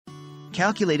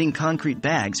Calculating concrete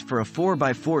bags for a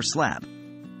 4x4 slab.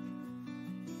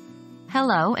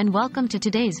 Hello and welcome to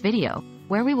today's video,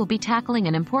 where we will be tackling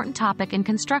an important topic in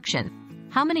construction.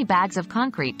 How many bags of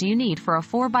concrete do you need for a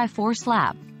 4x4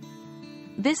 slab?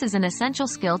 This is an essential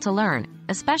skill to learn,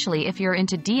 especially if you're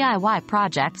into DIY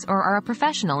projects or are a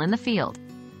professional in the field.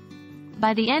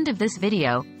 By the end of this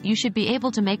video, you should be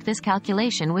able to make this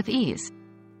calculation with ease.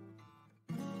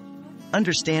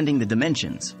 Understanding the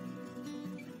dimensions.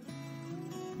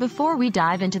 Before we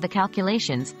dive into the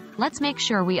calculations, let's make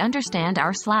sure we understand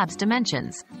our slab's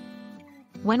dimensions.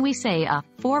 When we say a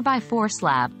 4x4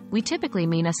 slab, we typically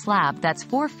mean a slab that's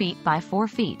 4 feet by 4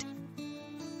 feet.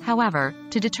 However,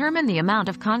 to determine the amount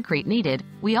of concrete needed,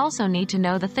 we also need to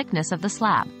know the thickness of the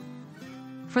slab.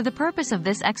 For the purpose of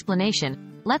this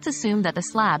explanation, let's assume that the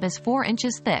slab is 4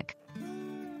 inches thick.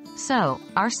 So,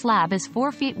 our slab is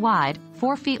 4 feet wide,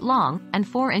 4 feet long, and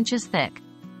 4 inches thick.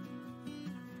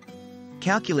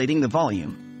 Calculating the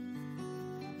volume.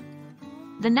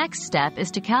 The next step is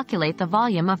to calculate the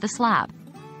volume of the slab.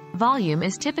 Volume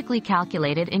is typically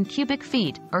calculated in cubic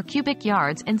feet or cubic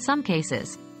yards in some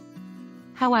cases.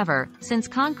 However, since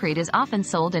concrete is often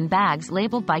sold in bags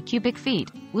labeled by cubic feet,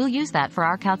 we'll use that for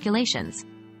our calculations.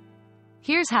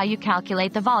 Here's how you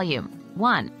calculate the volume.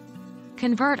 1.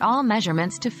 Convert all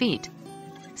measurements to feet.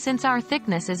 Since our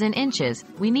thickness is in inches,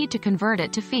 we need to convert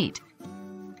it to feet.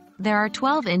 There are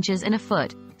 12 inches in a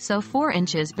foot, so 4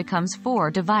 inches becomes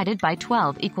 4 divided by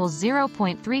 12 equals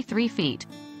 0.33 feet.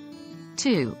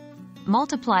 2.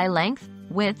 Multiply length,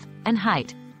 width, and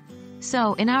height.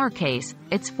 So, in our case,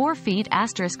 it's 4 feet *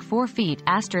 4 feet *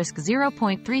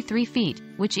 0.33 feet,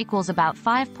 which equals about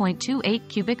 5.28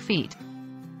 cubic feet.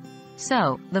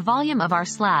 So, the volume of our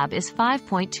slab is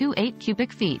 5.28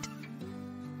 cubic feet.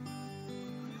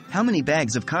 How many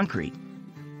bags of concrete?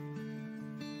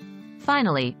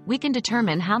 Finally, we can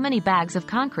determine how many bags of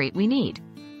concrete we need.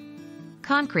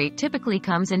 Concrete typically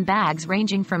comes in bags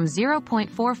ranging from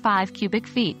 0.45 cubic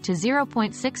feet to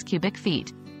 0.6 cubic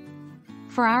feet.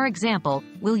 For our example,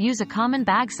 we'll use a common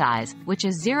bag size, which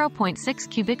is 0.6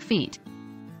 cubic feet.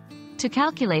 To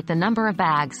calculate the number of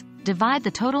bags, divide the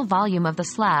total volume of the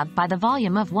slab by the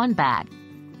volume of one bag.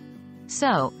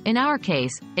 So, in our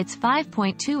case, it's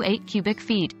 5.28 cubic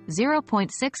feet,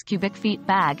 0.6 cubic feet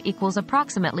bag equals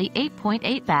approximately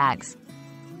 8.8 bags.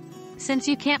 Since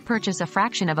you can't purchase a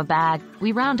fraction of a bag,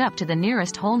 we round up to the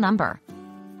nearest whole number.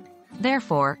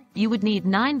 Therefore, you would need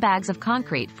 9 bags of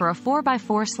concrete for a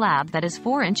 4x4 slab that is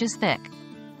 4 inches thick.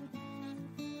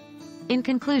 In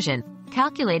conclusion,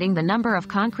 calculating the number of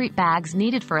concrete bags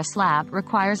needed for a slab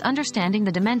requires understanding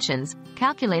the dimensions,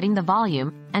 calculating the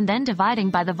volume, and then dividing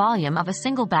by the volume of a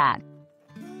single bag.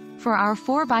 For our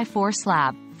 4x4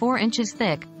 slab, 4 inches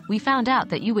thick, we found out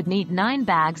that you would need 9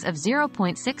 bags of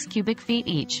 0.6 cubic feet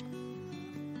each.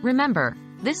 Remember,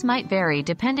 this might vary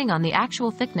depending on the actual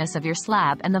thickness of your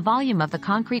slab and the volume of the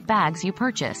concrete bags you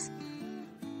purchase.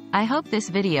 I hope this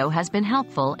video has been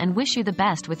helpful and wish you the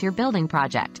best with your building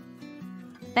project.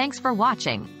 Thanks for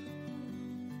watching.